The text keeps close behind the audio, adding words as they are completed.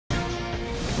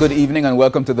Good evening and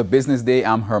welcome to the Business Day.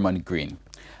 I'm Herman Green.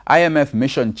 IMF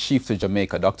Mission Chief to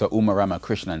Jamaica, Dr. Uma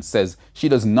Ramakrishnan, says she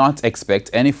does not expect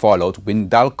any fallout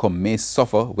Windalco may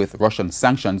suffer with Russian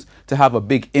sanctions to have a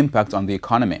big impact on the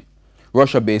economy.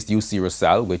 Russia-based UC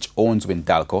Rusal, which owns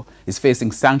Windalco, is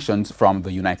facing sanctions from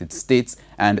the United States,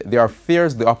 and there are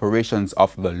fears the operations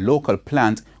of the local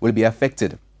plant will be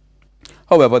affected.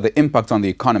 However, the impact on the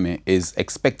economy is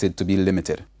expected to be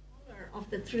limited. Of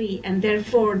the three, and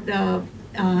therefore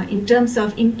in terms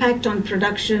of impact on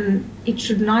production, it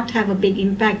should not have a big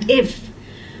impact if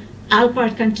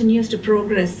Alpart continues to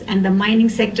progress and the mining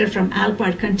sector from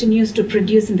Alpart continues to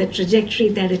produce in the trajectory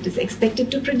that it is expected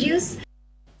to produce.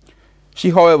 She,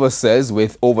 however, says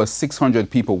with over 600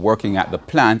 people working at the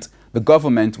plant, the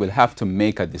government will have to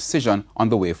make a decision on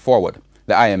the way forward.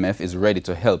 The IMF is ready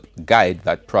to help guide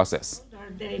that process. Are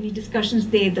there any discussions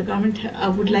the government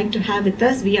would like to have with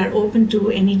us? We are open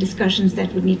to any discussions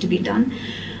that would need to be done.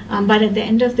 But at the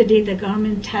end of the day, the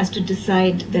government has to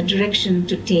decide the direction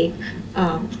to take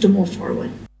to move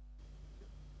forward.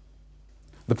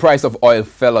 The price of oil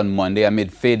fell on Monday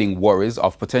amid fading worries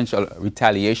of potential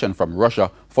retaliation from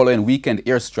Russia following weekend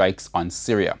airstrikes on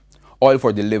Syria. Oil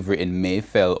for delivery in May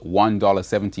fell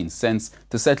 $1.17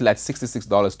 to settle at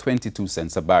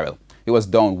 $66.22 a barrel. It was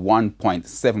down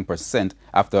 1.7%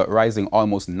 after rising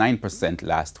almost 9%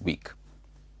 last week.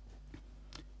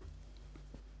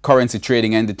 Currency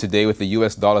trading ended today with the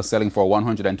US dollar selling for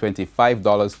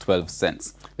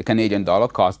 $125.12. The Canadian dollar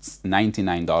costs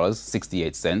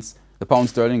 $99.68. The pound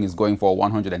sterling is going for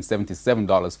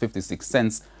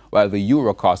 $177.56, while the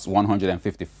euro costs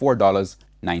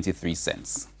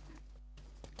 $154.93.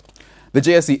 The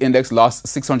JSE index lost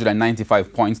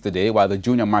 695 points today, while the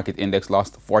junior market index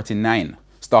lost 49.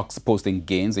 Stocks posting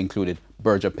gains included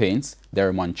Berger Paints,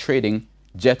 Derrimon Trading,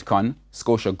 Jetcon,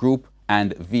 Scotia Group,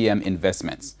 and VM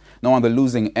Investments. Now on the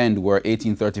losing end were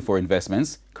 1834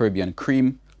 Investments, Caribbean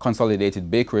Cream,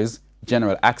 Consolidated Bakeries,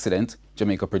 General Accident,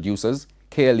 Jamaica Producers,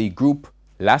 KLE Group,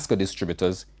 Lasco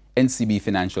Distributors, NCB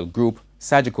Financial Group,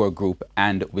 Sagicor Group,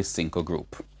 and Wisynco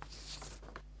Group.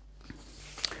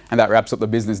 And that wraps up the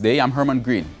Business Day. I'm Herman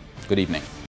Green. Good evening.